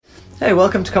Hey,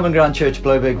 welcome to Common Ground Church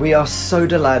Bloberg. We are so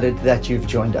delighted that you've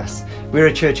joined us. We're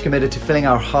a church committed to filling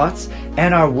our hearts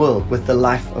and our world with the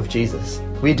life of Jesus.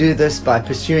 We do this by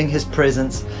pursuing His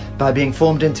presence, by being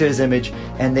formed into His image,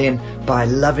 and then by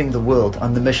loving the world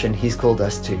on the mission He's called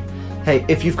us to. Hey,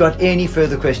 if you've got any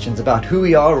further questions about who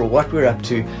we are or what we're up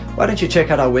to, why don't you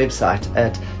check out our website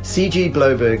at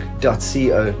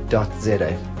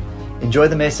cgbloberg.co.za. Enjoy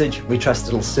the message. We trust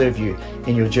it'll serve you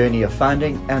in your journey of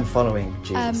finding and following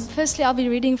Jesus. Firstly, I'll be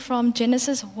reading from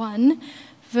Genesis 1,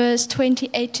 verse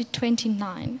 28 to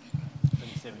 29.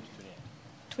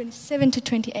 27 to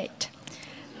 28.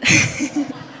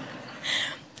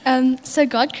 So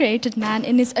God created man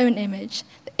in His own image.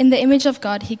 In the image of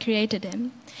God, He created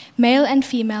him. Male and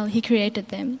female, He created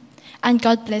them. And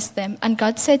God blessed them, and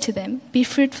God said to them, "Be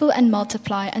fruitful and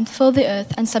multiply, and fill the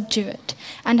earth and subdue it,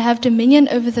 and have dominion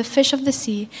over the fish of the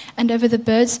sea, and over the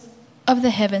birds of the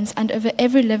heavens, and over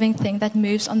every living thing that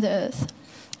moves on the earth."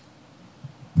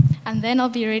 And then I'll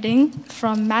be reading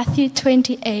from Matthew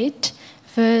 28,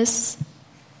 verse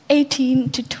 18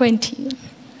 to 20.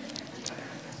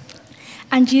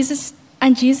 And Jesus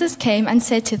came and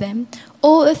said to them,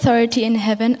 "All authority in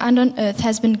heaven and on earth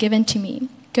has been given to me.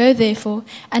 Go therefore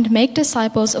and make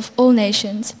disciples of all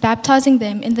nations, baptizing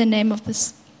them in the name of the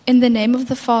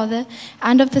Father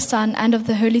and of the Son and of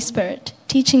the Holy Spirit,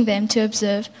 teaching them to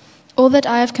observe all that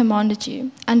I have commanded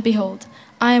you. And behold,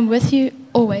 I am with you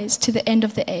always to the end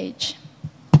of the age."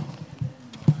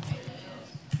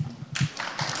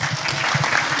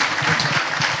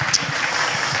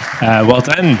 Well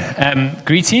done.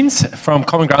 Greetings from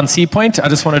Common Ground Sea Point. I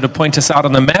just wanted to point us out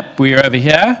on the map. We are over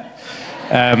here.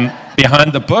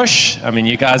 Behind the bush. I mean,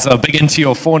 you guys are big into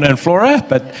your fauna and flora,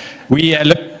 but we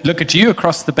look at you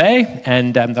across the bay,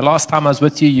 and the last time I was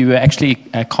with you, you were actually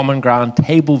a Common Ground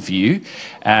table view,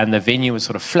 and the venue was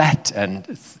sort of flat, and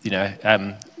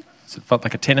it felt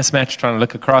like a tennis match trying to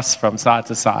look across from side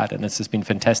to side, and it's just been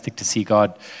fantastic to see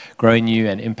God growing you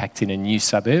and impacting a new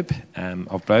suburb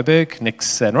of Bloberg.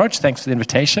 Nix and Rog, thanks for the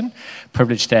invitation.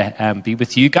 Privileged to be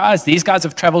with you guys. These guys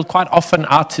have traveled quite often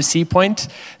out to Sea Point.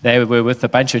 They were with a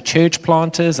bunch of church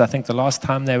planters, I think the last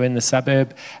time they were in the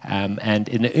suburb. And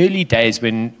in the early days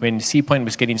when Sea Point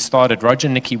was getting started, Roger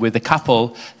and Nikki were the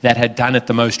couple that had done it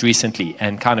the most recently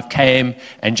and kind of came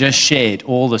and just shared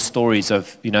all the stories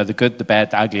of, the good, the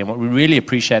bad, the ugly. And what we really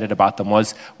appreciated about them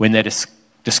was when they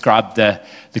described the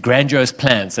grandiose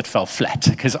plans that fell flat,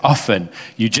 because often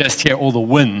you just hear all the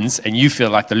wins and you feel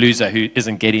like the loser who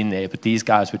isn't getting there. But these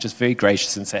guys were just very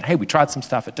gracious and said, "Hey, we tried some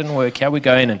stuff, it didn't work, here we're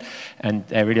going," and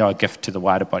they really are a gift to the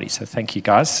wider body. So thank you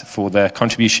guys for the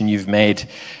contribution you've made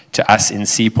to us in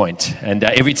Sea Point. And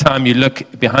every time you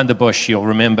look behind the bush, you'll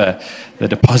remember the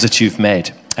deposit you've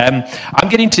made. I'm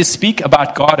getting to speak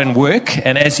about God and work,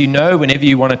 and as you know, whenever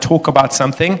you want to talk about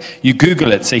something, you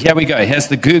Google it. So here we go. Here's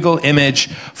the Google image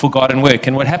for God and work.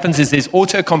 And what happens is there's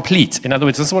autocomplete. In other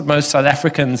words, this is what most South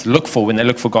Africans look for when they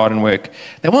look for God and work.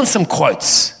 They want some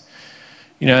quotes.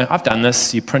 I've done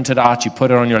this. You print it out, you put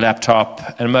it on your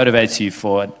laptop, and it motivates you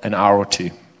for an hour or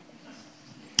two.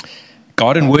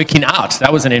 God and working out.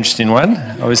 That was an interesting one.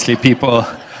 Obviously, people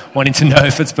wanting to know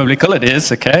if it's biblical. It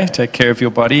is, okay? Take care of your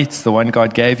body. It's the one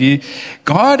God gave you.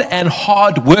 God and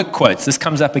hard work quotes. This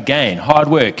comes up again. Hard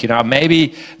work.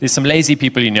 Maybe there's some lazy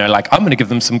people, like, I'm going to give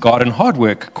them some God and hard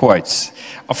work quotes.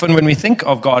 Often when we think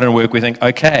of God and work, we think,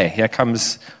 okay, here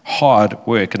comes hard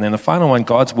work. And then the final one,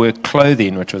 God's work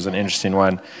clothing, which was an interesting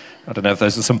one. I don't know if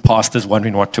those are some pastors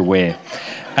wondering what to wear.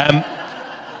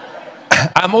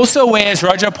 I'm also aware, as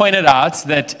Roger pointed out,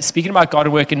 that speaking about God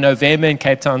and work in November in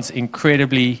Cape Town is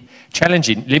incredibly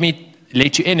challenging. Let me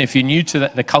let you in, if you're new to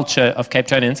the culture of Cape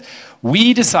Townians.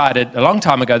 We decided a long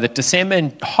time ago that December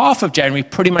and half of January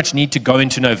pretty much need to go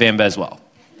into November as well.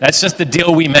 That's just the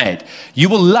deal we made. You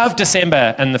will love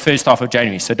December and the first half of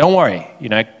January, so don't worry.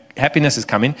 Happiness is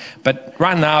coming. But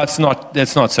right now, it's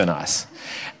not so nice.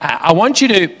 I want you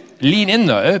to lean in,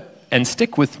 though, and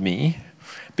stick with me,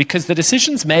 because the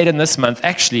decisions made in this month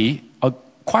actually are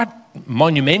quite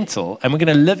monumental, and we're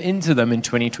going to live into them in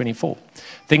 2024.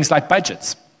 Things like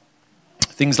budgets,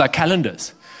 things like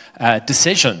calendars,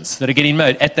 decisions that are getting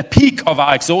made. At the peak of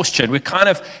our exhaustion, we're kind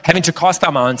of having to cast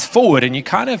our minds forward, and you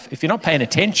kind of, if you're not paying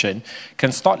attention,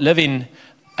 can start living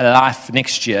a life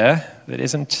next year that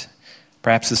isn't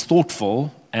perhaps as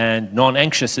thoughtful and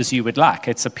non-anxious as you would like.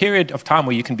 It's a period of time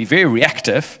where you can be very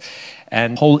reactive,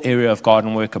 and whole area of God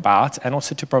and work about, and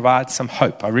also to provide some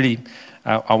hope.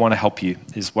 I want to help you,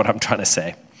 is what I'm trying to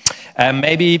say.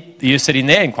 Maybe you're sitting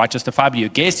there and quite justifiably you're a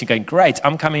guest. You're going, great,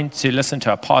 I'm coming to listen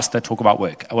to a pastor talk about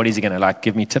work. What is he going to like?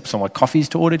 Give me tips on what coffees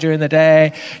to order during the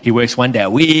day? He works 1 day a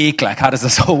week. Like, how does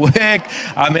this all work?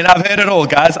 I mean, I've heard it all,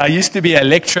 guys. I used to be a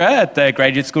lecturer at the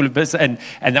Graduate School of Business,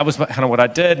 and that was kind of what I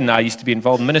did. And I used to be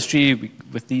involved in ministry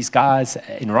with these guys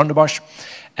in Rondebosch.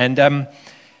 And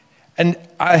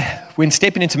when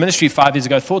stepping into ministry 5 years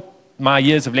ago, I thought my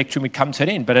years of lecturing would come to an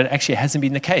end, but it actually hasn't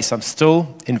been the case. I'm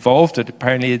still involved.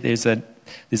 Apparently, there's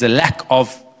a lack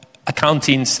of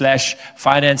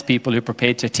accounting/finance people who are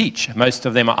prepared to teach. Most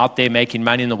of them are out there making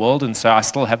money in the world, and so I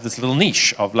still have this little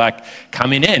niche of like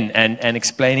coming in and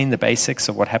explaining the basics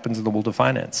of what happens in the world of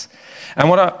finance. And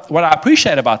what I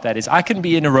appreciate about that is I can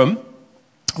be in a room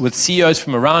with CEOs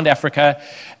from around Africa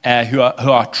who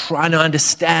are trying to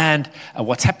understand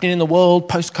what's happening in the world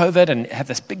post-COVID and have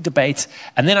this big debate.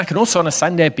 And then I can also on a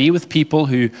Sunday be with people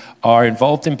who are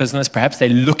involved in business. Perhaps they're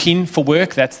looking for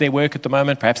work. That's their work at the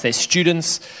moment. Perhaps they're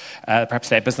students. Perhaps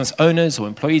they're business owners or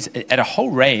employees at a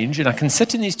whole range. And I can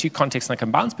sit in these two contexts and I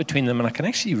can bounce between them and I can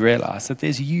actually realize that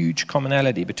there's huge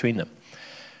commonality between them.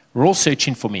 We're all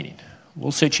searching for meaning. We're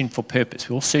all searching for purpose.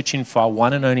 We're all searching for our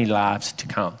one and only lives to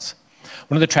count.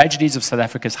 One of the tragedies of South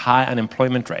Africa's high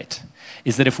unemployment rate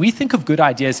is that if we think of good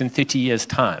ideas in 30 years'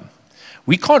 time,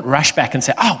 we can't rush back and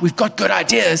say, oh, we've got good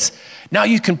ideas. Now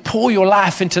you can pour your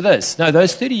life into this. No,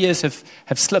 those 30 years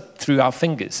have slipped through our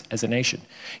fingers as a nation.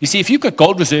 You see, if you've got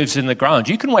gold reserves in the ground,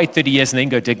 you can wait 30 years and then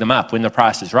go dig them up when the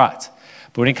price is right.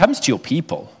 But when it comes to your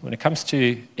people, when it comes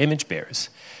to image bearers,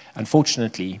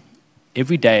 unfortunately,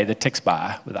 every day that ticks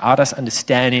by without us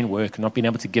understanding work and not being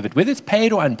able to give it, whether it's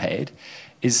paid or unpaid,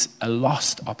 is a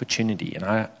lost opportunity.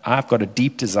 And I've got a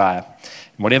deep desire,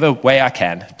 in whatever way I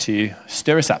can, to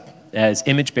stir us up as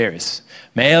image bearers,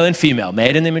 male and female,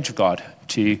 made in the image of God,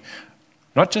 to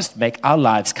not just make our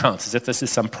lives count as if this is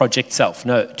some project self,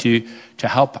 no, to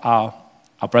help our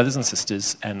brothers and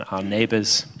sisters and our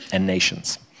neighbors and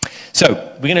nations. So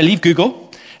we're going to leave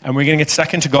Google and we're going to get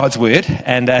stuck into God's word.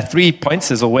 And 3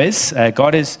 points as always.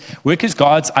 Work is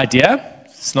God's idea.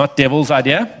 It's not devil's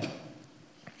idea.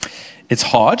 It's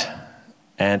hard,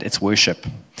 and it's worship.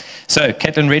 So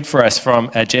Caitlin read for us from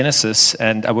Genesis,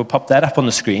 and I will pop that up on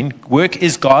the screen. Work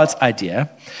is God's idea.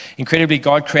 Incredibly,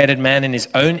 God created man in his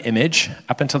own image.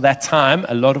 Up until that time,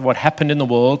 a lot of what happened in the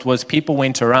world was people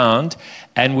went around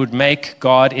and would make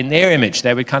God in their image.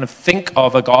 They would kind of think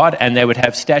of a God, and they would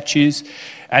have statues,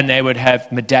 and they would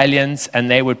have medallions, and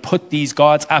they would put these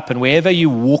gods up. And wherever you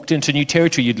walked into new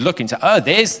territory, you'd look and say, oh,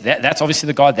 that's obviously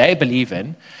the God they believe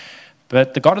in.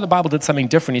 But the God of the Bible did something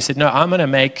different. He said, no, I'm going to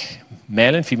make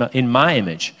male and female in my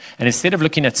image. And instead of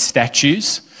looking at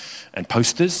statues and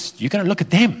posters, you're going to look at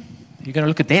them. You're going to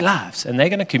look at their lives. And they're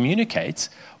going to communicate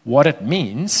what it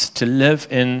means to live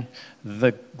in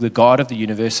the God of the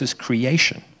universe's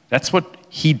creation. That's what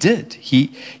he did.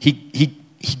 He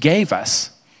gave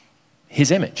us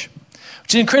his image, which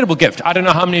is an incredible gift. I don't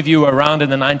know how many of you were around in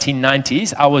the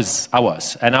 1990s. I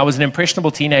was. And I was an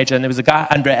impressionable teenager, and there was a guy,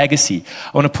 Andre Agassi.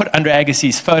 I want to put Andre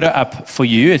Agassi's photo up for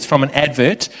you. It's from an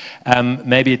advert.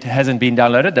 Maybe it hasn't been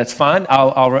downloaded. That's fine.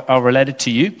 I'll relate it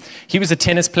to you. He was a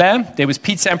tennis player. There was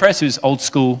Pete Sampras, who's old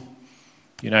school,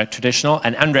 traditional.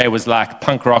 And Andre was like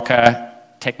punk rocker,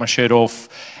 take my shirt off.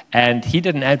 And he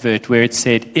did an advert where it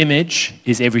said, image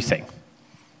is everything.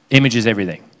 Image is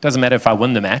everything. Doesn't matter if I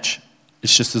win the match.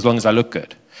 It's just as long as I look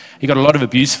good. He got a lot of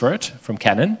abuse for it from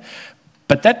Canon,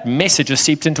 but that message has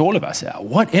seeped into all of us.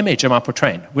 What image am I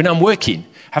portraying? When I'm working,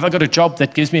 have I got a job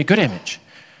that gives me a good image?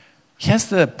 Here's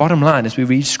the bottom line as we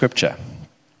read Scripture.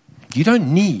 You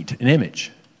don't need an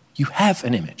image. You have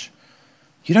an image.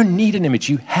 You don't need an image.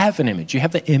 You have an image. You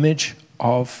have the image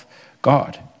of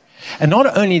God. And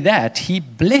not only that, He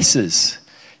blesses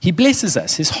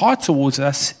us. His heart towards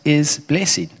us is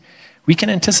blessing. We can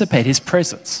anticipate His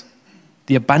presence.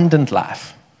 The abundant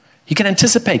life. You can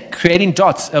anticipate creating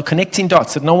dots or connecting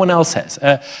dots that no one else has,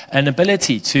 an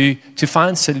ability to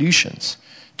find solutions,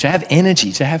 to have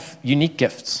energy, to have unique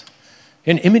gifts.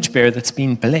 You're an image bearer that's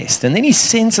been blessed. And then he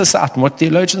sends us out in what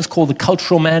theologians call the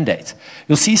cultural mandate.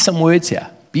 You'll see some words here.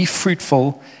 Be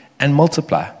fruitful and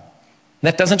multiply. And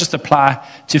that doesn't just apply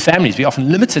to families. We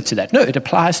often limit it to that. No, it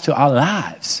applies to our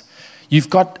lives. You've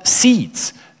got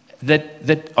seeds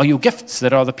that are your gifts,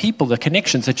 that are the people, the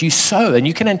connections that you sow, and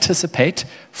you can anticipate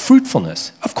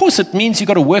fruitfulness. Of course, it means you've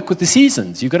got to work with the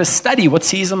seasons. You've got to study what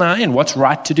season are in. What's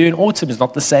right to do in autumn is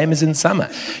not the same as in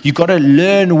summer. You've got to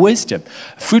learn wisdom.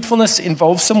 Fruitfulness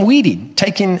involves some weeding,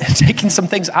 taking some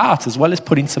things out as well as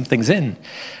putting some things in.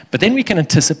 But then we can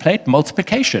anticipate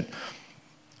multiplication.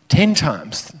 10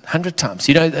 times, 100 times.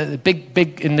 You know, the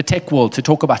big in the tech world to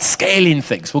talk about scaling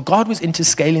things. Well, God was into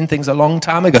scaling things a long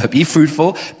time ago. Be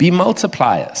fruitful, be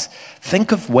multipliers.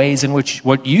 Think of ways in which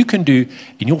what you can do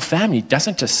in your family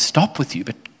doesn't just stop with you,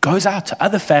 but goes out to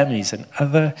other families and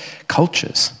other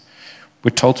cultures. We're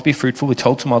told to be fruitful. We're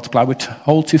told to multiply. We're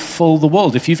told to fill the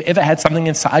world. If you've ever had something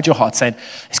inside your heart saying,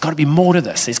 there's got to be more to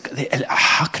this.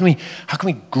 How can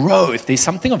we grow? If there's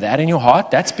something of that in your heart,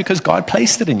 that's because God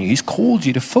placed it in you. He's called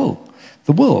you to fill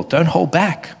the world. Don't hold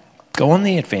back. Go on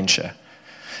the adventure.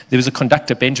 There was a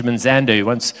conductor, Benjamin Zander,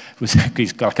 who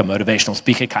he's like a motivational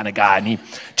speaker kind of guy, and he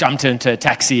jumped into a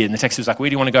taxi, and the taxi was like, where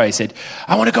do you want to go? He said,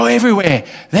 I want to go everywhere.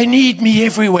 They need me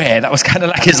everywhere. That was kind of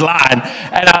like his line.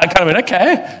 And I kind of went,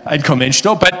 okay,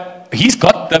 unconventional, but he's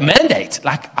got the mandate.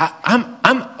 Like,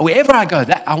 I'm wherever I go,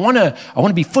 I want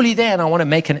to be fully there, and I want to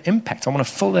make an impact. I want to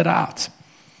fill it out.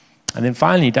 And then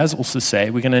finally, he does also say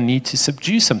we're going to need to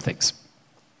subdue some things.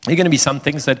 There are going to be some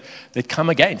things that come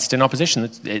against in opposition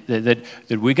that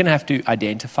we're going to have to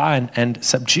identify and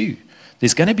subdue.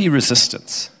 There's going to be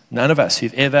resistance. None of us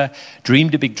who've ever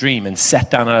dreamed a big dream and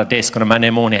sat down at our desk on a Monday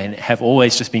morning and have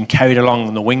always just been carried along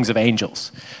on the wings of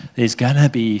angels. There's going to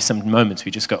be some moments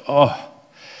we just go,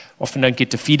 often don't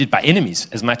get defeated by enemies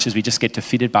as much as we just get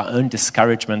defeated by our own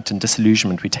discouragement and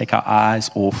disillusionment. We take our eyes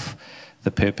off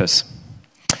the purpose.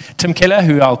 Tim Keller,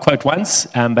 who I'll quote once,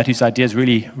 but whose ideas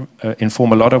really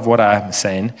inform a lot of what I'm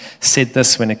saying, said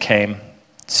this when it came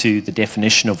to the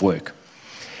definition of work.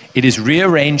 It is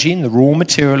rearranging the raw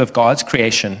material of God's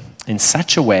creation in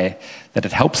such a way that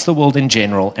it helps the world in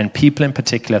general and people in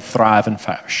particular thrive and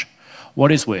flourish.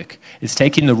 What is work? It's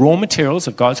taking the raw materials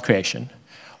of God's creation,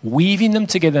 weaving them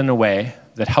together in a way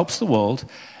that helps the world,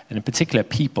 and in particular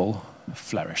people,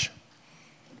 flourish.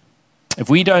 If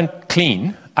we don't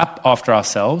clean up after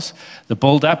ourselves, the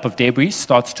buildup of debris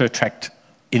starts to attract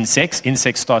insects.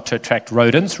 Insects start to attract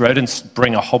rodents. Rodents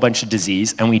bring a whole bunch of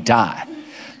disease, and we die.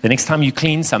 The next time you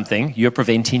clean something, you're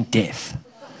preventing death.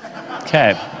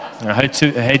 Okay. I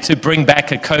hate to bring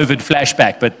back a COVID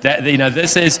flashback, but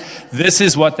this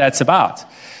is what that's about.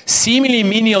 Seemingly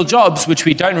menial jobs, which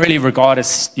we don't really regard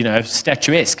as,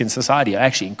 statuesque in society, are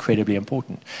actually incredibly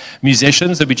important.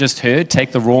 Musicians that we just heard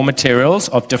take the raw materials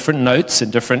of different notes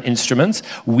and different instruments,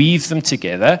 weave them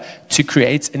together to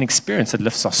create an experience that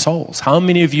lifts our souls. How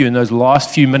many of you in those last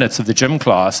few minutes of the gym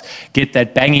class get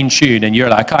that banging tune and you're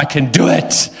like, I can do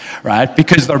it, right?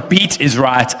 Because the beat is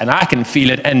right and I can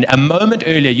feel it. And a moment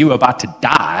earlier you were about to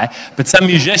die, but some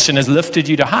musician has lifted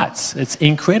you to heights. It's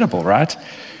incredible, right?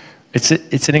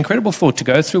 It's an incredible thought to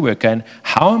go through work and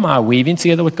how am I weaving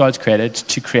together what God's created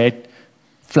to create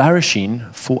flourishing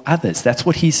for others? That's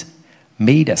what He's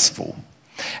made us for.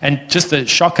 And just the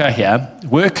shocker here,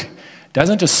 work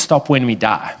doesn't just stop when we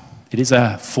die. It is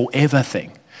a forever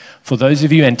thing. For those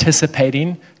of you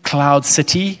anticipating Cloud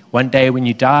City, one day when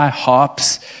you die,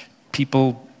 harps,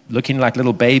 people looking like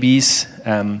little babies,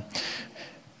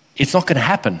 it's not going to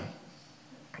happen.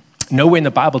 Nowhere in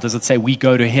the Bible does it say we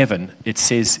go to heaven. It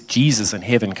says Jesus and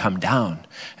heaven come down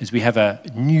as we have a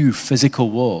new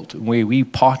physical world where we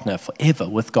partner forever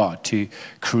with God to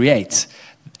create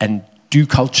and do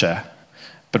culture,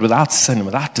 but without sin,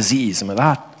 without disease, and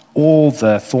without all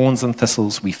the thorns and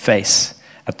thistles we face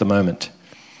at the moment.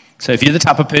 So if you're the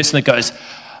type of person that goes,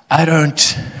 I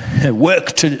work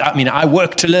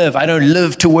to live. I don't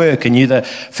live to work. And you're the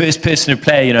first person to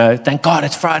play, thank God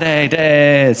it's Friday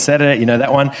day, it's Saturday,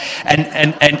 that one.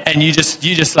 And you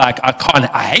just like,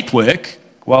 I hate work.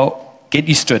 Well, get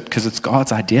used to it because it's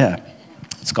God's idea.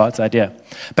 It's God's idea.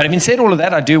 But having said all of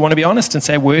that, I do want to be honest and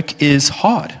say work is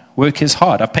hard. Work is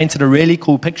hard. I've painted a really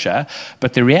cool picture,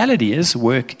 but the reality is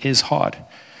work is hard.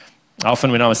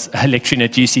 Often when I was lecturing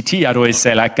at UCT, I'd always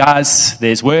say, guys,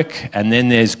 there's work and then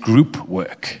there's group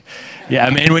work. Yeah,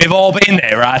 we've all been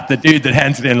there, right? The dude that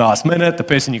hands it in last minute, the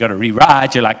person you got to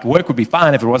rewrite, you're like, work would be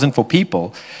fine if it wasn't for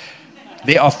people.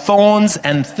 There are thorns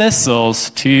and thistles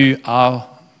to our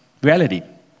reality.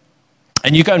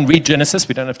 And you go and read Genesis,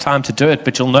 we don't have time to do it,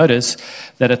 but you'll notice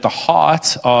that at the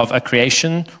heart of a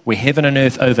creation where heaven and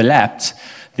earth overlapped,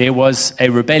 there was a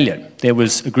rebellion. There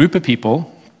was a group of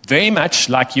people very much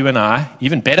like you and I,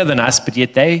 even better than us, but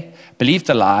yet they believed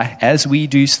a lie, as we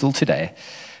do still today,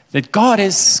 that God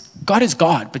is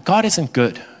God, but God isn't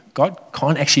good. God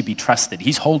can't actually be trusted.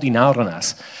 He's holding out on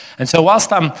us. And so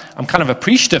whilst I'm kind of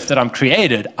appreciative that I'm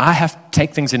created, I have to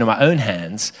take things into my own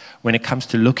hands when it comes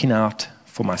to looking out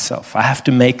for myself. I have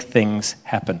to make things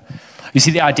happen. You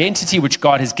see, the identity which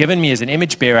God has given me as an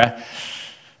image bearer,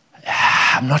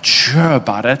 I'm not sure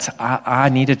about it. I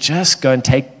need to just go and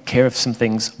take care of some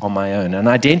things on my own. An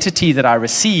identity that I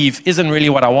receive isn't really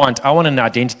what I want. I want an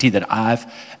identity that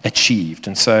I've achieved.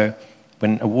 And so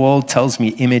when a world tells me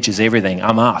image is everything,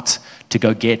 I'm out to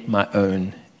go get my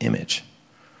own image.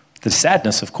 The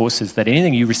sadness, of course, is that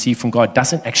anything you receive from God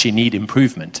doesn't actually need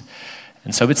improvement.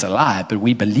 And so it's a lie, but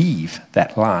we believe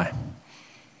that lie.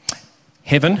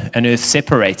 Heaven and earth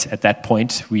separate at that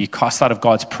point. We cast out of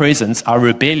God's presence. Our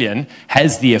rebellion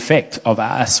has the effect of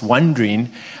us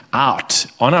wandering out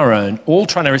on our own, all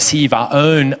trying to receive our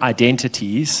own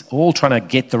identities, all trying to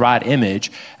get the right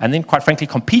image, and then, quite frankly,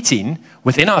 competing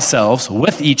within ourselves,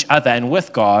 with each other, and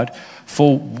with God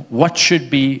for what should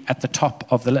be at the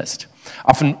top of the list.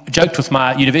 I often joked with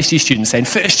my university students saying,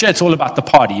 first year, it's all about the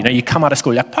party. You know, you come out of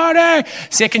school, you're like, party.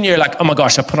 Second year, like, oh my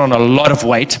gosh, I put on a lot of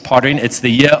weight partying. It's the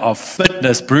year of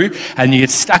fitness, brew. And you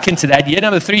get stuck into that. Year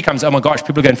number 3 comes, oh my gosh,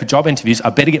 people are going for job interviews. I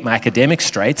better get my academics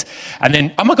straight. And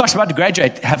then, oh my gosh, I'm about to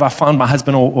graduate. Have I found my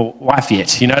husband or wife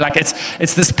yet? You know, like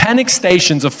it's this panic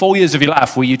stations of 4 years of your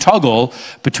life where you toggle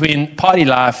between party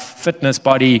life, fitness,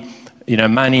 body, you know,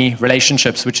 money,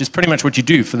 relationships, which is pretty much what you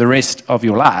do for the rest of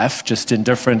your life, just in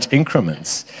different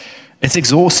increments. It's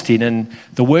exhausting, and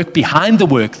the work behind the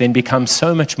work then becomes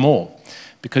so much more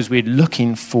because we're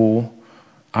looking for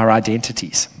our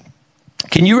identities.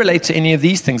 Can you relate to any of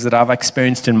these things that I've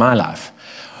experienced in my life?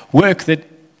 Work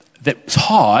that's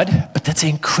hard, but that's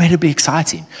incredibly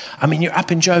exciting. I mean, you're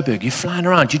up in Joburg, you're flying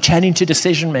around, you're chatting to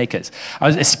decision makers.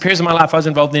 As periods of my life, I was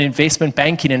involved in investment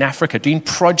banking in Africa, doing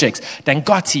projects,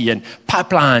 Dangote and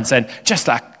pipelines, and just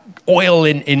like oil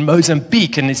in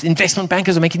Mozambique, and these investment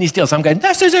bankers are making these deals. I'm going,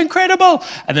 this is incredible.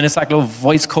 And then it's like little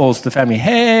voice calls to the family,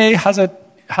 hey, how's it?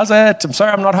 I'm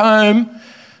sorry I'm not home.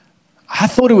 I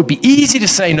thought it would be easy to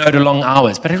say no to long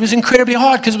hours, but it was incredibly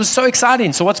hard because it was so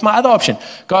exciting. So what's my other option?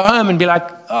 Go home and be like,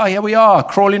 oh, here we are,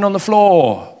 crawling on the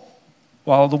floor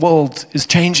while the world is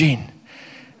changing.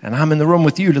 And I'm in the room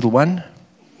with you, little one.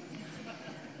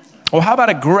 Or how about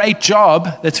a great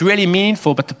job that's really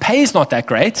meaningful, but the pay is not that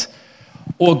great?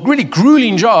 Or a really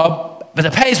grueling job, but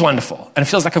the pay is wonderful, and it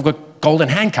feels like I've got golden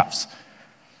handcuffs.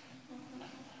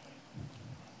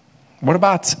 What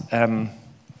about kind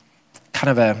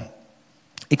of a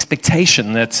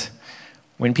expectation that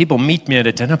when people meet me at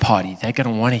a dinner party, they're going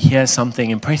to want to hear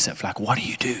something impressive, like, what do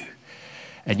you do?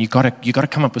 And you got to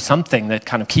come up with something that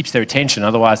kind of keeps their attention.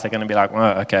 Otherwise, they're going to be like,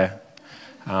 oh, okay,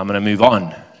 I'm going to move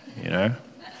on, you know.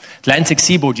 Atlantic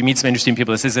Seaboard, you meet some interesting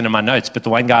people. This isn't in my notes, but the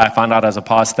one guy I found out as a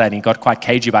pastor, and he got quite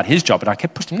cagey about his job, and I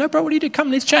kept pushing him, no, bro, what do you do?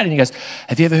 Come, let's chat. And he goes,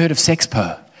 have you ever heard of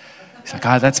Sexpo? He's like,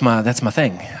 oh, that's my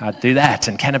thing. I do that,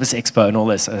 and Cannabis Expo and all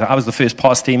this. I was the first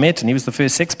pastor he met, and he was the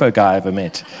first Sexpo guy I ever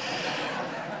met.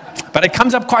 But it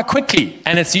comes up quite quickly,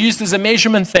 and it's used as a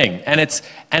measurement thing, and it's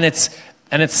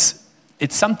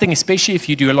something, especially if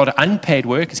you do a lot of unpaid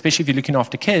work, especially if you're looking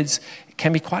after kids, it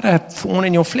can be quite a thorn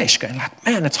in your flesh. Going like,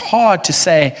 man, it's hard to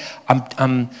say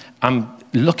I'm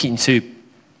looking to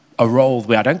a role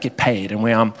where I don't get paid and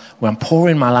where I'm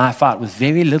pouring my life out with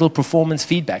very little performance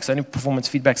feedbacks. The only performance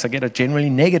feedbacks I get are generally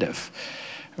negative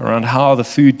around how the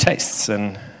food tastes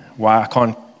and why I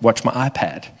can't watch my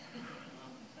iPad.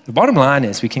 The bottom line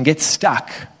is we can get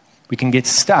stuck. We can get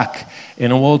stuck in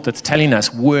a world that's telling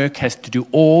us work has to do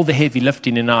all the heavy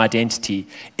lifting in our identity.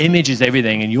 Image is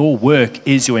everything, and your work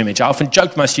is your image. I often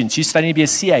joke to my students, you're studying to be a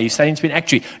CA, you're studying to be an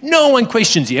actuary. No one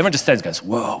questions you. Everyone just stands and goes,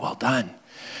 whoa, well done.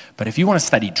 But if you want to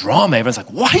study drama, everyone's like,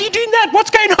 why are you doing that? What's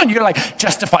going on? You're like,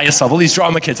 justify yourself. All these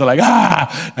drama kids are like,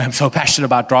 I'm so passionate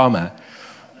about drama.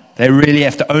 They really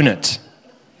have to own it.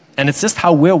 And it's just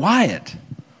how we're wired.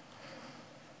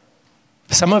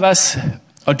 Some of us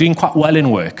are doing quite well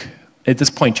in work. At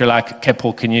this point, you're like, okay,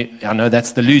 Paul, I know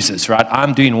that's the losers, right?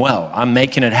 I'm doing well. I'm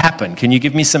making it happen. Can you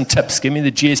give me some tips? Give me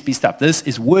the GSB stuff. This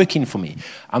is working for me.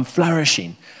 I'm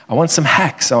flourishing. I want some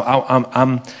hacks.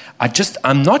 I'm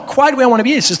not quite where I want to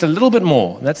be. It's just a little bit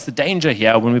more. That's the danger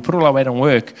here. When we put all our weight on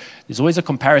work, there's always a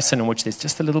comparison in which there's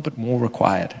just a little bit more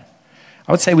required.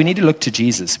 I would say we need to look to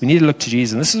Jesus. We need to look to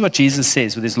Jesus. And this is what Jesus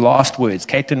says with his last words.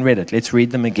 Caitlin read it. Let's read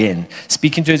them again.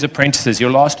 Speaking to his apprentices,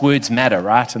 your last words matter,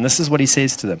 right? And this is what he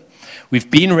says to them. We've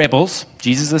been rebels.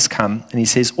 Jesus has come. And he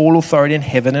says, all authority in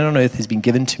heaven and on earth has been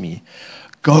given to me.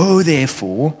 Go,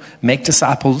 therefore, make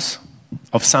disciples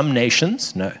of some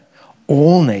nations. No,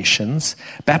 all nations.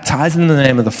 Baptize them in the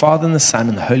name of the Father and the Son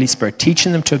and the Holy Spirit,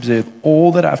 teaching them to observe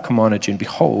all that I've commanded you. And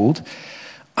behold,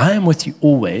 I am with you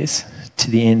always to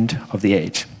the end of the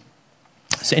age.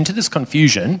 So into this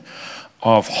confusion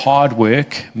of hard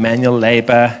work, manual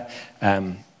labor,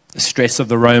 the stress of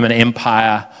the Roman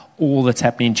Empire, all that's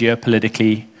happening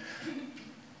geopolitically,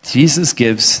 Jesus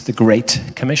gives the Great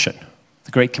Commission.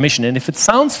 the Great Commission. And if it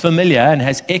sounds familiar and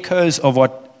has echoes of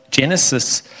what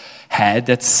Genesis had,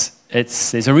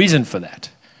 there's a reason for that.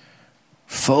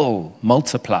 Fill,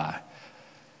 multiply.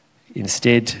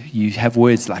 Instead, you have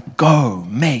words like go,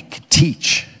 make,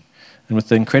 teach. And with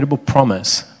the incredible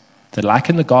promise that like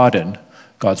in the garden,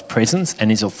 God's presence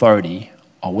and his authority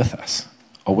are with us.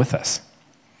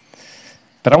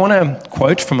 But I want to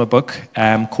quote from a book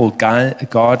called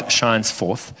God Shines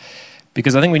Forth,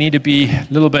 because I think we need to be a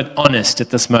little bit honest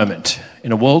at this moment.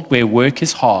 In a world where work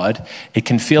is hard, it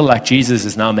can feel like Jesus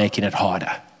is now making it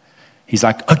harder. He's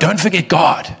like, oh, don't forget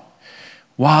God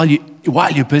while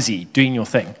you're busy doing your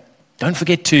thing. Don't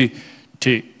forget to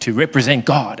represent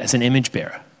God as an image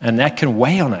bearer. And that can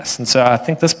weigh on us. And so I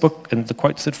think this book and the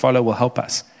quotes that follow will help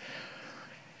us.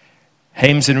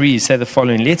 Hames and Rees say the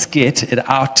following: let's get it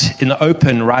out in the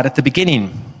open right at the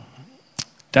beginning.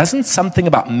 Doesn't something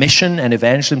about mission and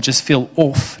evangelism just feel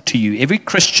off to you? Every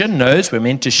Christian knows we're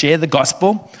meant to share the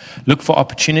gospel, look for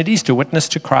opportunities to witness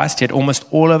to Christ, yet almost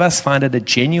all of us find it a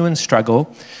genuine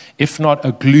struggle, if not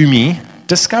a gloomy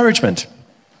discouragement.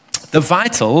 The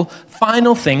vital,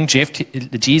 final thing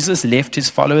Jesus left his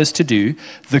followers to do,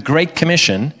 the Great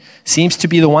Commission, seems to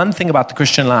be the one thing about the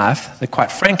Christian life that,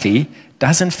 quite frankly,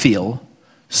 doesn't feel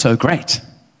so great.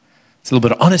 It's a little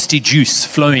bit of honesty juice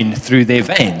flowing through their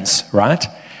veins, right?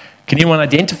 Can anyone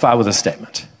identify with a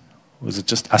statement? Or was it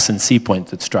just us in Sea Point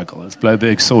that struggle? As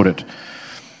Bloberg sorted.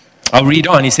 I'll read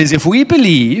on. He says, if we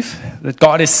believe that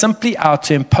God is simply out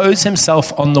to impose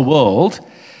himself on the world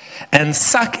and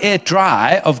suck it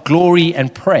dry of glory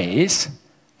and praise,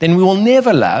 then we will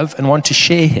never love and want to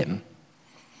share him.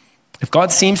 If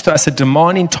God seems to us a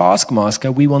demanding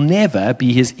taskmaster, we will never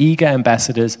be his eager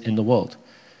ambassadors in the world.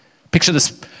 Picture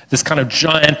this kind of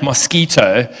giant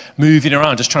mosquito moving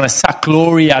around, just trying to suck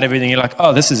glory out of everything. You're like,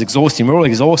 oh, this is exhausting. We're all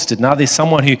exhausted. Now there's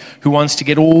someone who wants to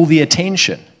get all the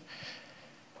attention.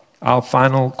 Our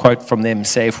final quote from them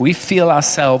say, if we feel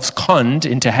ourselves conned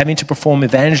into having to perform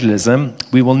evangelism,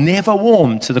 we will never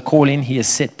warm to the calling he has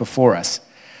set before us.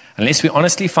 Unless we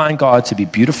honestly find God to be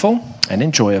beautiful and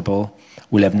enjoyable,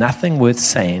 we'll have nothing worth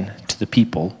saying to the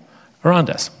people around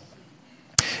us.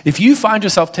 If you find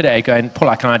yourself today going, Paul,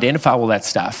 I can identify all that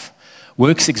stuff.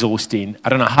 Work's exhausting. I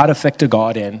don't know how to factor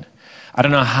God in. I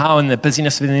don't know how in the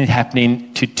busyness of everything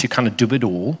happening to kind of do it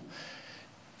all.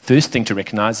 First thing to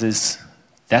recognize is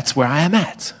that's where I am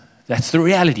at. That's the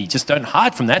reality. Just don't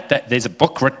hide from that. There's a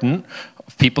book written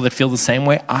of people that feel the same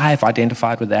way. I've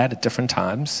identified with that at different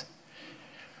times.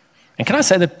 And can I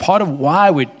say that part of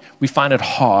why we find it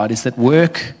hard is that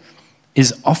work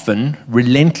is often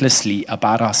relentlessly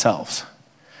about ourselves.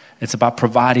 It's about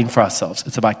providing for ourselves.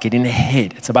 It's about getting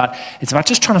ahead. It's about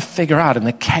just trying to figure out in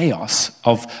the chaos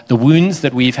of the wounds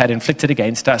that we've had inflicted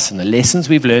against us and the lessons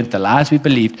we've learned, the lies we've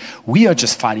believed. We are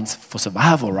just fighting for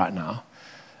survival right now.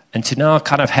 And to now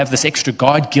kind of have this extra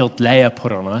God guilt layer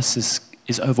put on us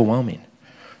is overwhelming.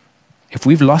 If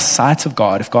we've lost sight of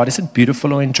God, if God isn't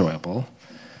beautiful or enjoyable,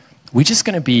 we're just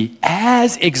going to be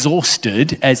as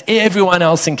exhausted as everyone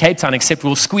else in Cape Town, except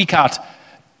we'll squeak out,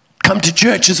 come to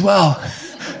church as well.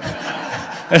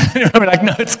 We're like,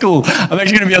 no, it's cool. I'm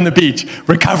actually going to be on the beach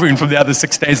recovering from the other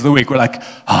 6 days of the week. We're like,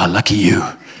 lucky you.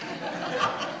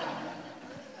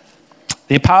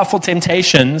 There are powerful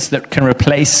temptations that can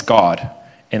replace God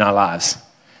in our lives.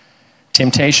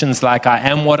 Temptations like, I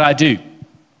am what I do.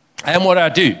 I am what I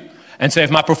do. And so if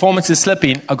my performance is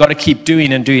slipping, I've got to keep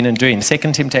doing and doing and doing.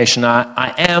 Second temptation,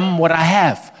 I am what I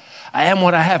have. I am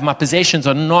what I have. My possessions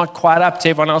are not quite up to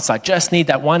everyone else. I just need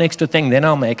that one extra thing, then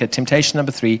I'll make it. Temptation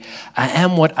number 3, I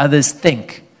am what others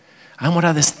think. I am what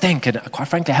others think. And quite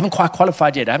frankly, I haven't quite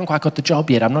qualified yet. I haven't quite got the job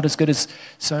yet. I'm not as good as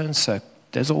so-and-so.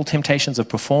 Those are all temptations of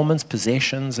performance,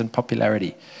 possessions, and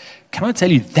popularity. Can I tell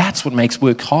you, that's what makes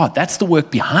work hard. That's the work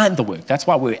behind the work. That's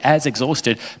why we're as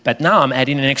exhausted. But now I'm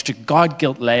adding an extra God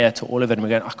guilt layer to all of it. And we're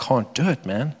going, I can't do it,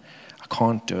 man. I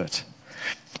can't do it.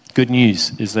 Good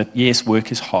news is that, yes,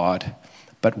 work is hard,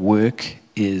 but work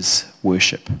is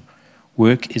worship.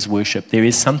 Work is worship. There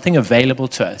is something available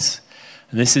to us.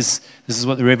 And this is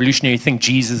what the revolutionary thing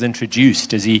Jesus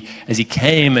introduced as he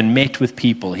came and met with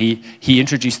people. He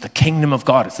introduced the kingdom of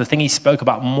God. It's the thing he spoke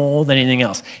about more than anything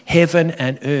else. Heaven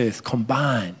and earth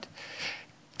combined.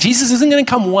 Jesus isn't going to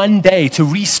come one day to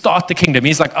restart the kingdom.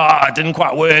 He's like, it didn't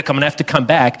quite work. I'm going to have to come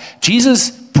back. Jesus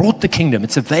brought the kingdom.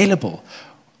 It's available.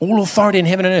 All authority in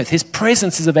heaven and earth. His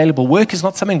presence is available. Work is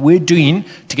not something we're doing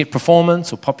to get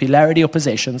performance or popularity or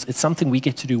possessions. It's something we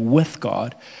get to do with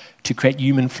God to create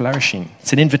human flourishing.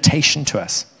 It's an invitation to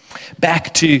us.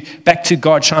 Back to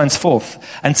God shines forth.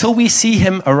 Until we see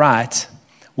him aright,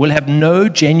 we'll have no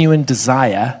genuine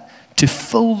desire to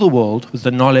fill the world with the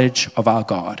knowledge of our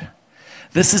God.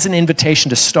 This is an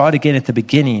invitation to start again at the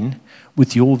beginning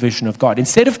with your vision of God.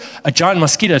 Instead of a giant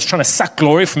mosquito that's trying to suck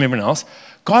glory from everyone else,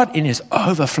 God, in his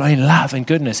overflowing love and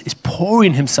goodness, is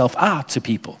pouring himself out to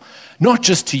people, not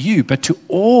just to you, but to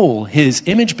all his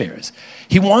image bearers.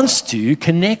 He wants to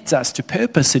connect us to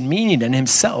purpose and meaning and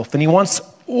himself, and he wants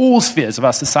all spheres of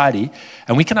our society,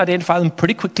 and we can identify them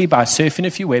pretty quickly by surfing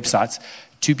a few websites,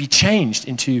 to be changed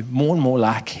into more and more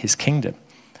like his kingdom.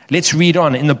 Let's read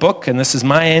on in the book, and this is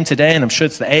my aim today, and I'm sure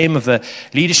it's the aim of the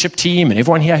leadership team and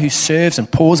everyone here who serves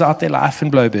and pours out their life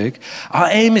in Bloberg. Our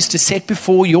aim is to set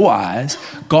before your eyes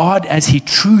God as he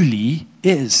truly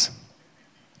is.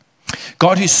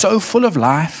 God who's so full of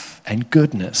life and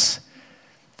goodness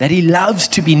that he loves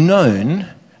to be known,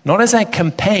 not as a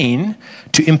campaign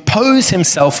to impose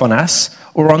himself on us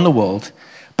or on the world,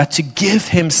 but to give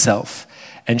himself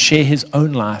and share his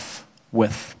own life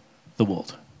with the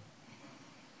world.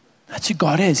 That's who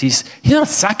God is. He's not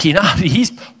sucking out.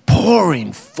 He's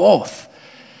pouring forth.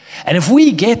 And if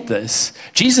we get this,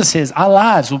 Jesus says our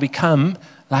lives will become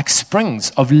like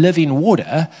springs of living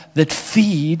water that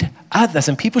feed others.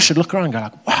 And people should look around and go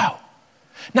like, wow.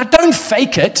 Now don't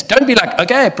fake it. Don't be like,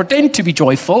 okay, pretend to be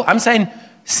joyful. I'm saying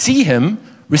see him,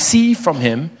 receive from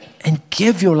him, and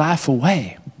give your life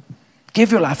away. Give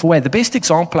your life away. The best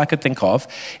example I could think of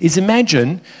is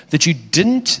imagine that you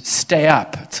didn't stay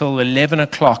up till 11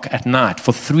 o'clock at night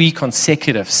for 3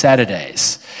 consecutive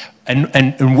Saturdays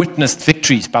and witnessed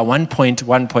victories by 1 point,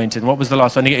 and what was the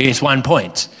last one? Yes, 1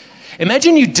 point.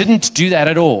 Imagine you didn't do that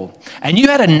at all, and you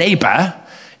had a neighbor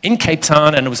in Cape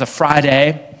Town, and it was a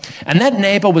Friday, and that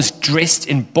neighbor was dressed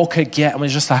in Bokke gear and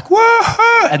was just like,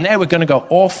 whoa, and they were going to go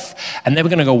off, and they were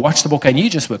going to go watch the Bokke, and you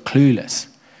just were clueless.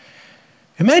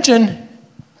 Imagine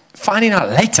finding out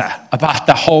later about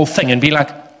the whole thing and be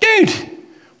like, dude,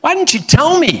 why didn't you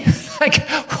tell me? Like,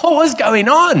 what was going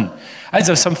on? I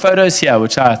have some photos here,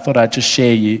 which I thought I'd just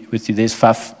share with you. There's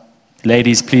Faf.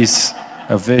 Ladies, please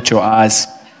avert your eyes.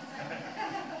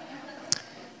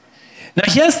 Now,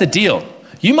 here's the deal.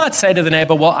 You might say to the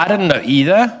neighbor, well, I didn't know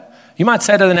either. You might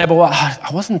say to the neighbor, well, I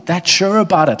wasn't that sure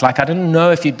about it. Like, I didn't know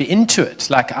if you'd be into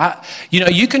it. Like,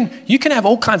 you can have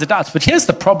all kinds of doubts, but here's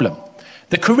the problem.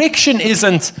 The correction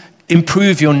isn't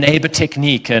improve your neighbor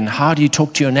technique and how do you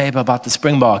talk to your neighbor about the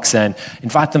Springboks and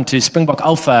invite them to Springbok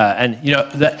Alpha. And,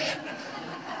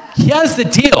 here's the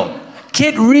deal.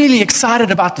 Get really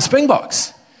excited about the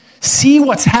Springboks. See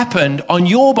what's happened on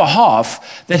your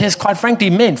behalf that has, quite frankly,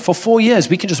 meant for 4 years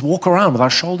we can just walk around with our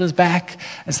shoulders back.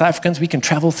 As South Africans, we can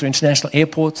travel through international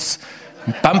airports,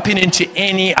 bumping into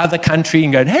any other country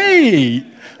and going, hey,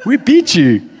 we beat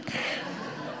you.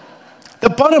 The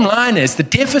bottom line is the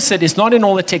deficit is not in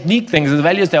all the technique things, the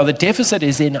values there. The deficit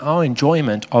is in our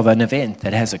enjoyment of an event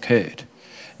that has occurred.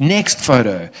 Next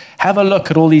photo. Have a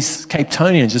look at all these Cape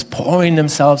Townians just pouring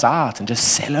themselves out and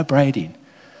just celebrating.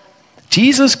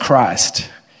 Jesus Christ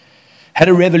had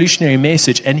a revolutionary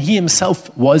message, and he himself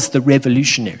was the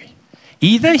revolutionary.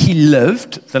 Either he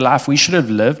lived the life we should have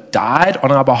lived, died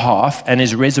on our behalf, and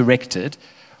is resurrected,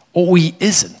 or he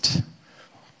isn't.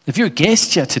 If you're a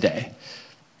guest here today,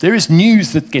 there is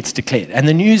news that gets declared, and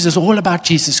the news is all about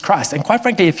Jesus Christ. And quite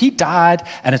frankly, if he died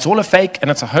and it's all a fake and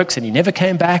it's a hoax and he never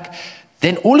came back,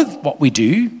 then all of what we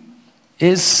do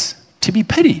is to be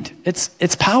pitied.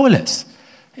 It's powerless.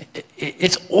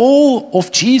 It's all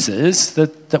of Jesus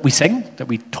that we sing, that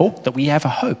we talk, that we have a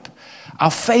hope.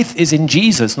 Our faith is in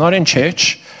Jesus, not in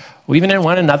church, or even in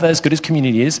one another, as good as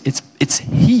community is. It's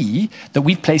he that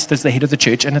we've placed as the head of the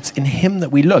church, and it's in him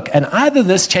that we look. And either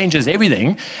this changes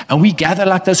everything, and we gather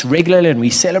like this regularly, and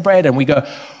we celebrate, and we go,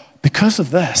 because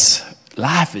of this,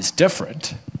 life is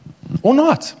different, or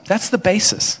not. That's the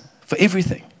basis for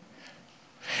everything.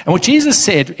 And what Jesus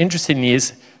said, interestingly,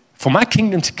 is, for my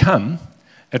kingdom to come,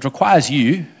 it requires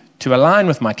you to align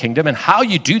with my kingdom. And how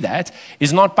you do that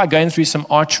is not by going through some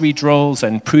archery drills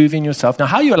and proving yourself. Now,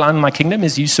 how you align with my kingdom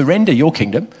is you surrender your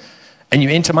kingdom and you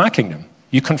enter my kingdom.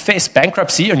 You confess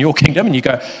bankruptcy on your kingdom and you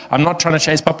go, I'm not trying to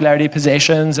chase popularity,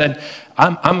 possessions, and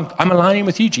I'm aligning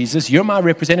with you, Jesus. You're my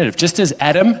representative. Just as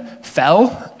Adam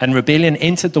fell and rebellion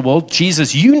entered the world,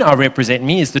 Jesus, you now represent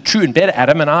me as the true and better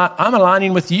Adam, and I'm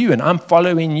aligning with you and I'm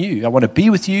following you. I want to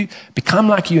be with you, become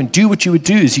like you, and do what you would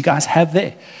do as you guys have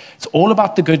there. It's all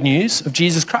about the good news of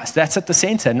Jesus Christ. That's at the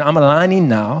center, and I'm aligning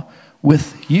now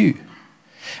with you.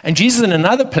 And Jesus in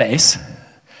another place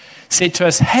said to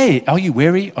us, hey, are you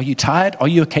weary? Are you tired? Are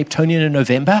you a Cape Townian in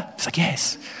November? It's like,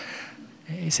 yes.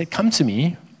 He said, come to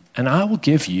me and I will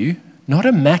give you not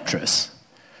a mattress,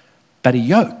 but a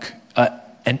yoke,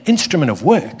 an instrument of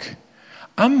work.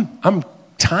 I'm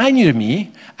tying you to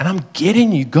me, and I'm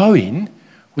getting you going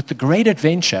with the great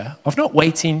adventure of not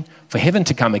waiting for heaven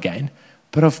to come again,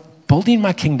 but of building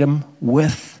my kingdom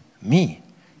with me.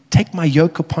 Take my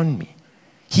yoke upon me.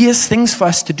 He has things for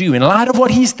us to do. In light of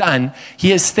what he's done, he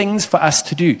has things for us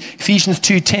to do. Ephesians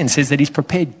 2:10 says that he's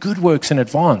prepared good works in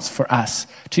advance for us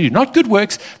to do. Not good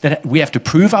works that we have to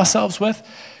prove ourselves with,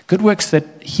 good works that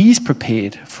he's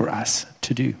prepared for us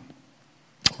to do.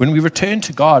 When we return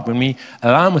to God, when we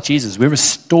align with Jesus, we're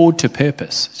restored to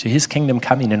purpose. So his kingdom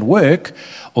coming and work,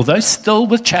 although still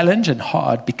with challenge and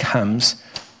hard, becomes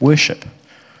worship.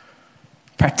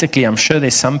 Practically, I'm sure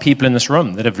there's some people in this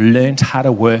room that have learned how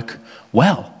to work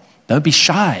well. Don't be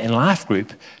shy in life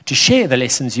group to share the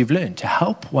lessons you've learned, to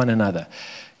help one another.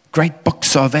 Great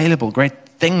books are available, great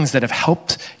things that have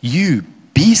helped you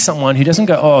be someone who doesn't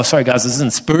go, oh, sorry guys, this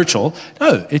isn't spiritual.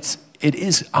 No, it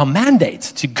is our mandate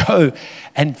to go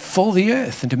and fill the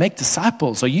earth and to make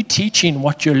disciples. Are you teaching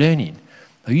what you're learning?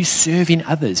 Are you serving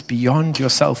others beyond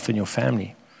yourself and your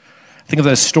family? Think of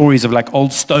those stories of like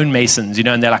old stonemasons,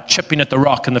 and they're like chipping at the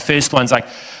rock, and the first one's like,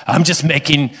 I'm just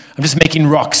making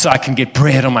rocks so I can get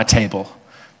bread on my table.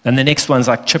 And the next one's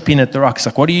like chipping at the rock. It's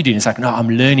like, what are you doing? It's like, no, I'm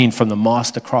learning from the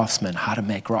master craftsman how to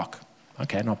make rock.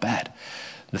 Okay, not bad.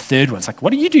 The third one's like,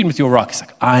 what are you doing with your rock? It's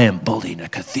like, I am building a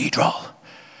cathedral.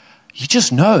 You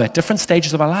just know at different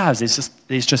stages of our lives,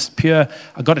 there's just pure,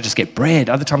 I've got to just get bread.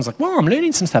 Other times like, well, I'm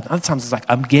learning some stuff. Other times it's like,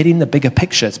 I'm getting the bigger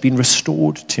picture. It's been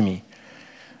restored to me.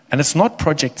 And it's not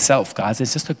project self, guys.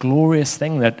 It's just a glorious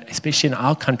thing that, especially in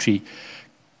our country,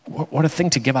 what a thing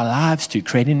to give our lives to,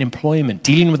 creating employment,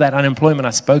 dealing with that unemployment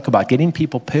I spoke about, getting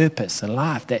people purpose and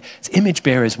life. That image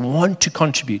bearers want to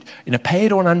contribute in a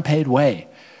paid or an unpaid way.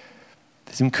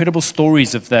 There's incredible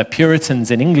stories of the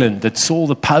Puritans in England that saw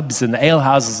the pubs and the ale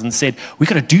houses and said, we've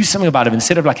got to do something about it.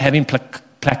 Instead of like having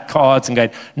placards and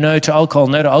going, no to alcohol,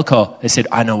 no to alcohol, they said,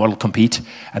 I know what'll compete.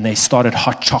 And they started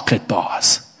hot chocolate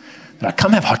bars. Like,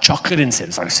 come have hot chocolate instead.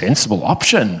 It's like a sensible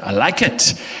option. I like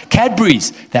it.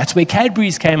 Cadbury's. That's where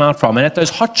Cadbury's came out from. And at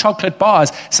those hot chocolate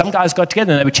bars, some guys got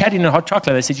together and they were chatting in hot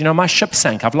chocolate. They said, my ship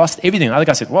sank. I've lost everything. The other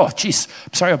guy said, well, geez,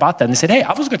 I'm sorry about that. And they said, hey,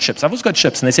 I've also got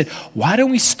ships. And they said, why don't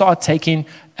we start taking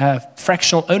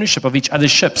fractional ownership of each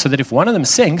other's ships so that if one of them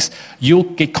sinks, you'll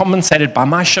get compensated by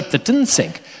my ship that didn't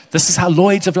sink. This is how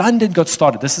Lloyd's of London got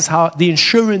started. This is how the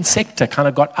insurance sector kind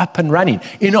of got up and running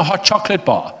in a hot chocolate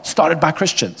bar, started by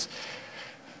Christians.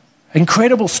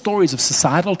 Incredible stories of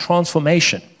societal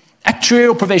transformation.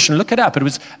 Actuarial profession, look it up. It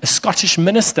was a Scottish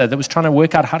minister that was trying to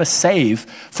work out how to save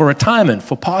for retirement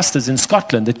for pastors in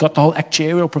Scotland that got the whole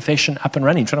actuarial profession up and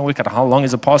running, trying to work out how long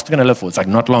is a pastor going to live for. It's like,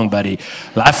 not long, buddy.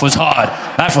 Life was hard.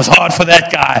 Life was hard for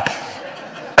that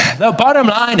guy. The bottom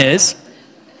line is,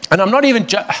 and I'm not even,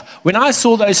 when I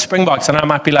saw those Springboks, and I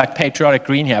might be like patriotic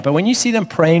green here, but when you see them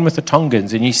praying with the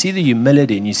Tongans, and you see the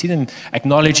humility, and you see them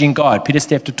acknowledging God, Peter,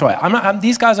 Steph, Totoy,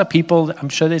 these guys are people, I'm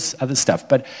sure there's other stuff,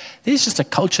 but there's just a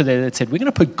culture there that said, we're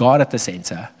going to put God at the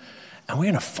center, and we're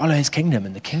going to follow his kingdom,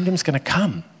 and the kingdom's going to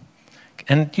come.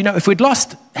 And, if we'd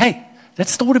lost, hey, that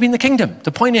still would have been the kingdom.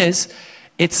 The point is,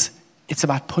 it's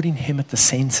about putting him at the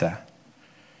center.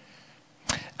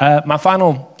 My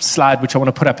final slide, which I want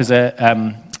to put up, is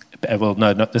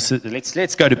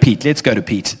let's go to Pete.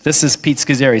 This is Pete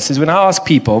Scazzeri. He says, when I ask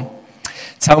people,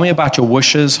 tell me about your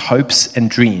wishes, hopes,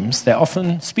 and dreams, they're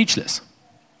often speechless.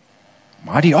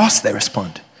 Why do you ask? They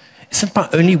respond. Isn't my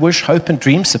only wish, hope, and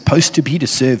dream supposed to be to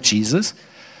serve Jesus?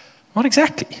 Not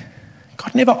exactly.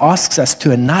 God never asks us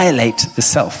to annihilate the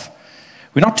self.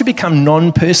 We're not to become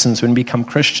non-persons when we become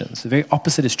Christians. The very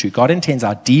opposite is true. God intends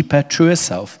our deeper, truer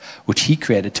self, which he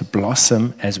created, to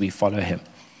blossom as we follow him.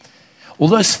 All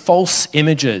those false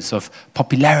images of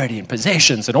popularity and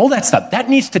possessions and all that stuff, that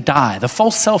needs to die. The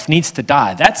false self needs to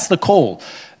die. That's the call.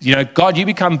 God, you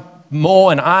become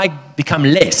more and I become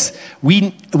less.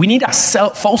 We need our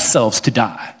false selves to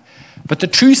die. But the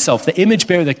true self, the image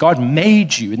bearer that God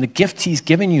made you and the gifts he's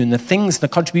given you and the things, the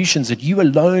contributions that you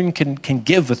alone can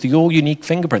give with your unique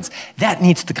fingerprints, that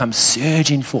needs to come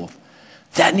surging forth.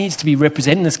 That needs to be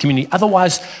represented in this community.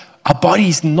 Otherwise, our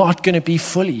body's not going to be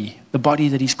fully the body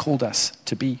that he's called us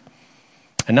to be.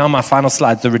 And now my final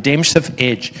slide, the redemptive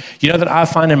edge. That I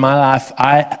find in my life,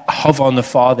 I hover on the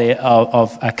far there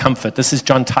of comfort. This is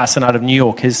John Tyson out of New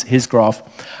York, his graph.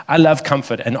 I love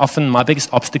comfort, and often my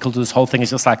biggest obstacle to this whole thing is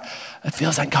just like, it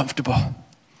feels uncomfortable.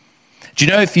 Do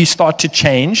you know if you start to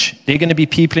change, there are going to be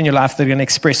people in your life that are going to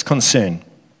express concern.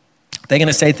 They're going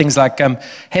to say things like,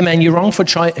 hey man, you're wrong for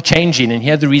changing, and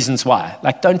here are the reasons why.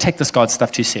 Like, don't take this God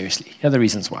stuff too seriously. Here are the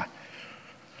reasons why.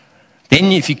 Then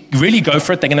if you really go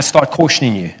for it, they're going to start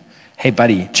cautioning you. Hey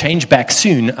buddy, change back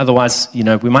soon, otherwise, we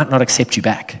might not accept you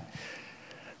back.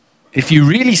 if you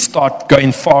really start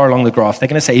going far along the graph, they're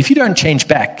going to say, if you don't change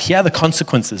back, here are the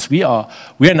consequences.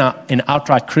 We're now in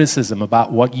outright criticism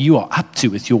about what you are up to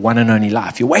with your one and only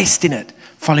life. You're wasting it,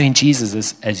 following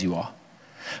Jesus as you are.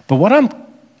 But what I'm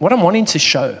wanting to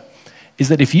show is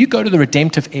that if you go to the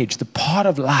redemptive edge, the part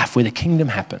of life where the kingdom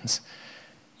happens,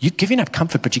 you're giving up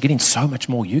comfort, but you're getting so much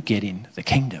more. You're getting the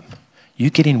kingdom. You're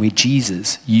getting where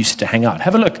Jesus used to hang out.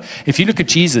 Have a look. If you look at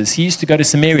Jesus, he used to go to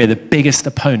Samaria, the biggest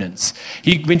opponents.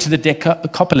 He went to the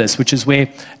Decapolis, which is where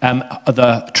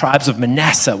the tribes of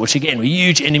Manasseh, which again were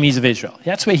huge enemies of Israel.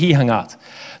 That's where he hung out.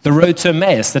 The road to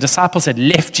Emmaus, the disciples had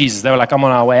left Jesus. They were like, I'm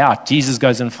on our way out. Jesus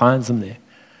goes and finds them there.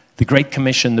 The Great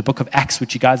Commission, the book of Acts,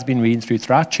 which you guys have been reading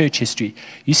throughout church history,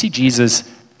 you see Jesus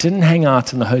didn't hang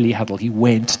out in the holy huddle. He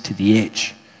went to the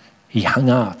edge. He hung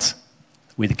out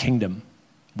where the kingdom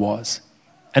was.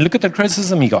 And look at the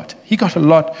criticism he got. He got a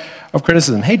lot of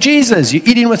criticism. Hey, Jesus, you're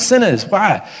eating with sinners.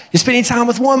 Why? You're spending time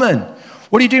with women.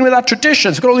 What are you doing with our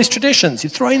traditions? We've got all these traditions.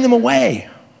 You're throwing them away.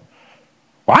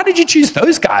 Why did you choose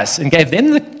those guys and gave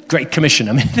them the Great Commission?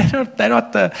 I mean, they're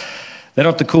not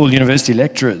the cool university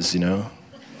lecturers, you know.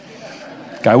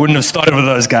 I wouldn't have started with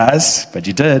those guys, but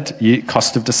you did.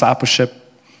 Cost of discipleship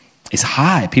is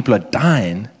high. People are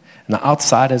dying, and the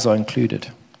outsiders are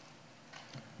included.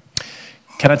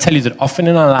 Can I tell you that often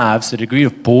in our lives, the degree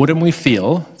of boredom we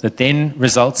feel that then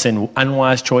results in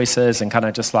unwise choices and kind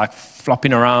of just like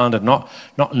flopping around and not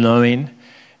knowing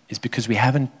is because we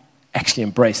haven't actually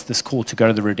embraced this call to go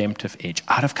to the redemptive edge,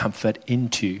 out of comfort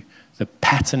into the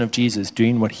pattern of Jesus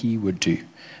doing what he would do.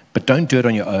 But don't do it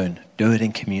on your own. Do it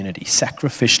in community.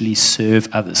 Sacrificially serve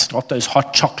others. Not those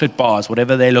hot chocolate bars,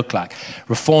 whatever they look like.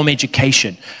 Reform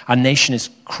education. Our nation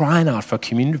is crying out for a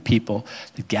community of people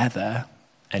that gather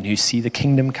and who see the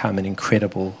kingdom come in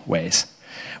incredible ways.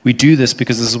 We do this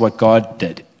because this is what God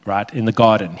did, right? In the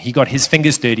garden. He got his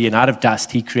fingers dirty, and out of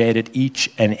dust, he created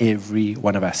each and every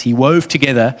one of us. He wove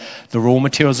together the raw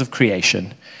materials of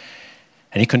creation,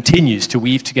 and he continues to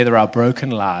weave together our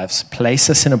broken lives, place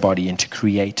us in a body, and to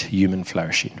create human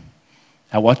flourishing.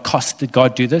 At what cost did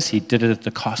God do this? He did it at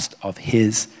the cost of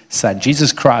his son.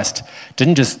 Jesus Christ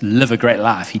didn't just live a great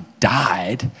life. He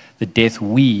died the death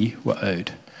we were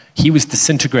owed. He was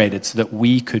disintegrated so that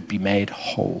we could be made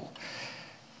whole.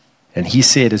 And he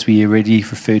said, as we already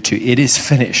referred to, it is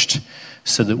finished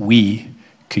so that we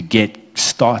could get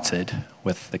started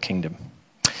with the kingdom.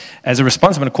 As a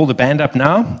response, I'm going to call the band up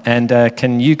now. And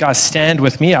can you guys stand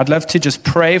with me? I'd love to just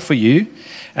pray for you.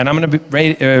 And I'm going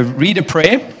to read a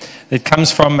prayer that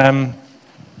comes from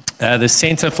the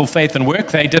Center for Faith and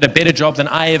Work. They did a better job than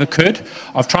I ever could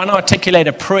of trying to articulate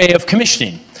a prayer of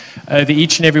commissioning over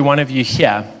each and every one of you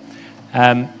here.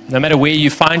 No matter where you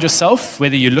find yourself,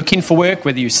 whether you're looking for work,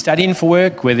 whether you're studying for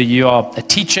work, whether you are a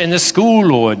teacher in the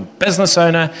school or a business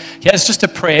owner, here's just a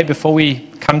prayer before we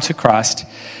come to Christ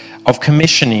of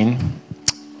commissioning.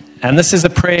 And this is a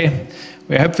prayer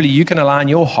where hopefully you can align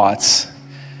your hearts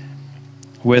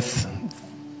with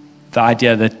the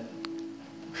idea that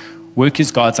work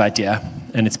is God's idea,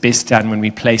 and it's best done when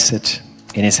we place it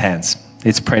in his hands.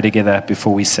 Let's pray together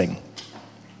before we sing.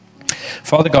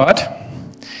 Father God,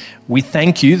 we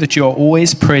thank you that you are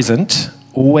always present,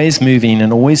 always moving,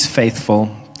 and always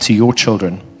faithful to your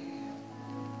children.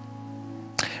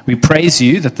 We praise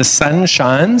you that the sun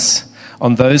shines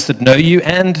on those that know you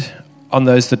and on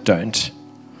those that don't,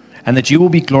 and that you will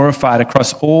be glorified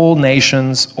across all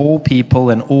nations, all people,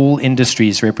 and all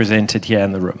industries represented here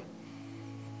in the room.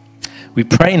 We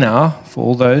pray now for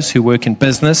all those who work in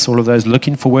business, all of those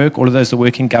looking for work, all of those that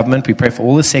work in government. We pray for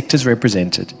all the sectors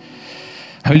represented.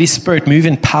 Holy Spirit, move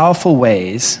in powerful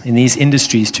ways in these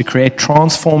industries to create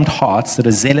transformed hearts that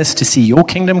are zealous to see your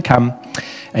kingdom come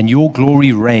and your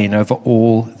glory reign over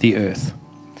all the earth.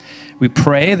 We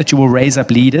pray that you will raise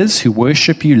up leaders who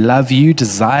worship you, love you,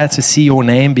 desire to see your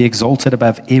name be exalted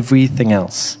above everything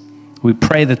else. We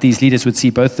pray that these leaders would see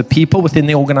both the people within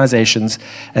the organizations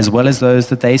as well as those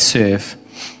that they serve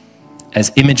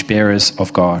as image bearers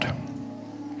of God.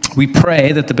 We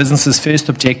pray that the business's first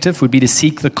objective would be to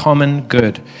seek the common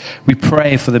good. We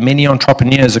pray for the many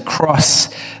entrepreneurs across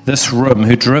this room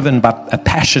who are driven by a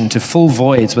passion to fill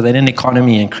voids within an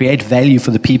economy and create value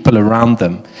for the people around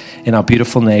them in our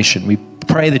beautiful nation. We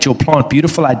pray that you'll plant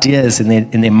beautiful ideas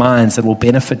in their minds that will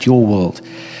benefit your world.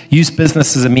 Use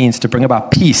business as a means to bring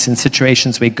about peace in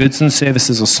situations where goods and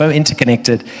services are so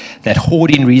interconnected that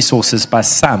hoarding resources by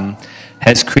some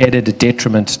has created a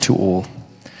detriment to all.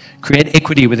 Create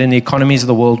equity within the economies of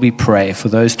the world, we pray. For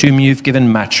those to whom you've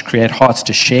given much, create hearts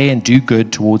to share and do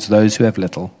good towards those who have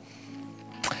little.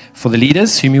 For the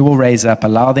leaders whom you will raise up,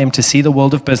 allow them to see the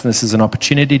world of business as an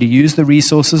opportunity to use the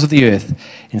resources of the earth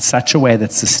in such a way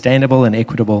that's sustainable and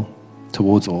equitable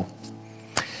towards all.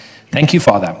 Thank you,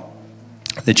 Father,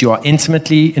 that you are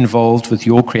intimately involved with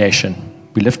your creation.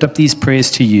 We lift up these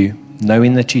prayers to you,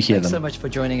 knowing that you hear them. Thanks so much for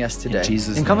joining us today. In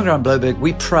Jesus' In Common name. Ground Bloberg,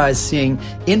 we prize seeing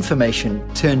information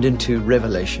turned into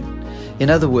revelation.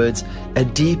 In other words, a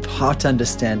deep heart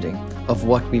understanding of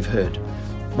what we've heard.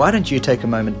 Why don't you take a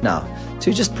moment now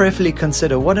to just prayerfully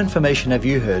consider what information have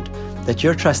you heard that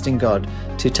you're trusting God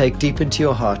to take deep into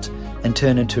your heart and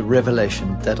turn into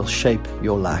revelation that'll shape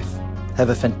your life. Have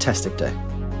a fantastic day.